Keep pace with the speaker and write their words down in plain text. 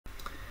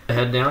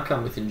had now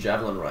come within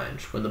javelin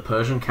range when the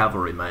Persian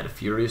cavalry made a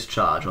furious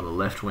charge on the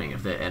left wing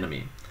of their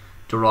enemy.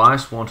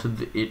 Darius wanted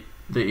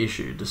the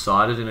issue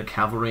decided in a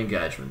cavalry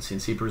engagement,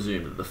 since he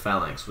presumed that the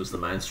phalanx was the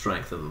main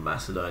strength of the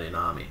Macedonian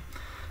army.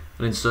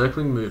 An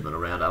encircling movement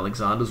around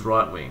Alexander's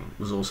right wing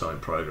was also in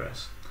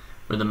progress.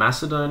 When the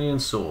Macedonian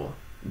saw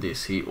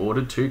this, he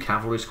ordered 2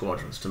 cavalry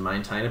squadrons to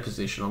maintain a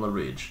position on the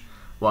ridge,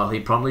 while he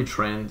promptly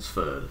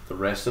transferred the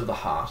rest of the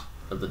heart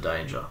of the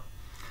danger.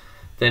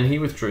 Then he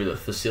withdrew the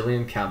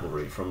Thessalian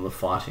cavalry from the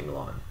fighting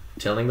line,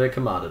 telling their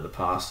commander to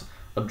pass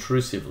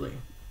obtrusively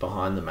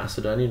behind the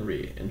Macedonian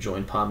rear and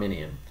join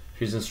Parmenion,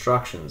 whose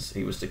instructions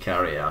he was to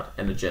carry out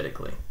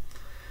energetically.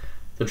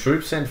 The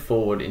troops sent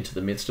forward into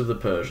the midst of the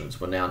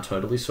Persians were now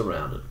totally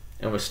surrounded,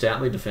 and were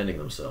stoutly defending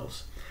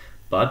themselves,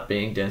 but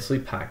being densely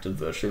packed and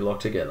virtually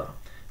locked together,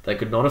 they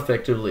could not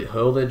effectively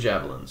hurl their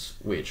javelins,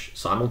 which,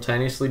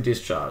 simultaneously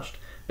discharged,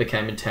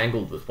 became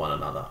entangled with one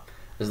another,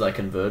 as they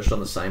converged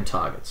on the same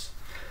targets,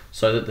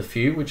 so that the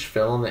few which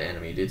fell on the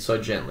enemy did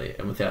so gently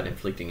and without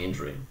inflicting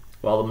injury,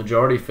 while the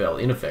majority fell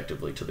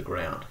ineffectively to the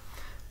ground.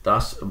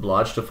 Thus,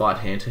 obliged to fight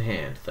hand to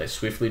hand, they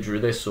swiftly drew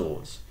their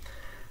swords.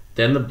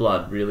 Then the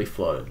blood really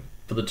flowed,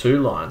 for the 2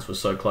 lines were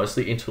so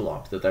closely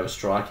interlocked that they were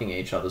striking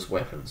each other's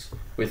weapons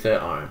with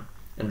their own,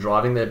 and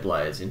driving their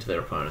blades into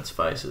their opponents'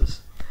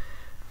 faces.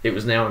 It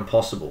was now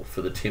impossible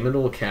for the timid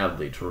or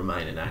cowardly to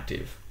remain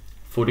inactive.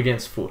 Foot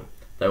against foot,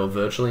 they were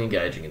virtually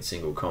engaging in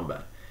single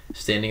combat,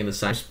 standing in the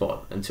same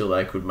spot until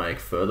they could make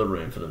further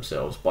room for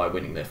themselves by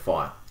winning their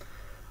fight.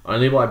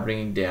 Only by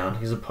bringing down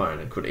his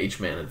opponent could each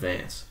man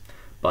advance.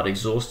 But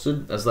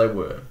exhausted as they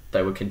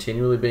were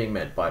continually being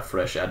met by a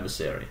fresh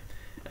adversary,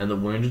 and the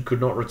wounded could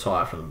not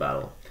retire from the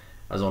battle,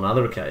 as on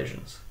other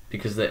occasions,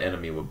 because their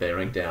enemy were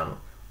bearing down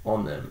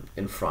on them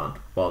in front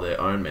while their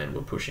own men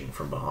were pushing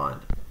from behind.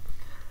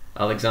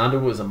 Alexander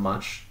was as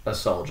much a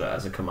soldier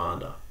as a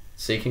commander,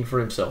 seeking for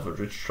himself a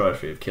rich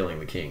trophy of killing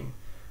the king.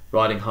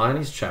 Riding high in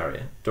his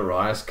chariot,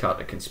 Darius cut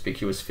a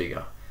conspicuous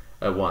figure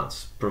at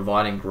once,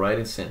 providing great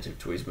incentive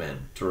to his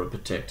men to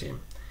protect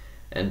him,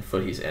 and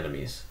for his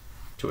enemies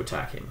to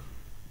attack him.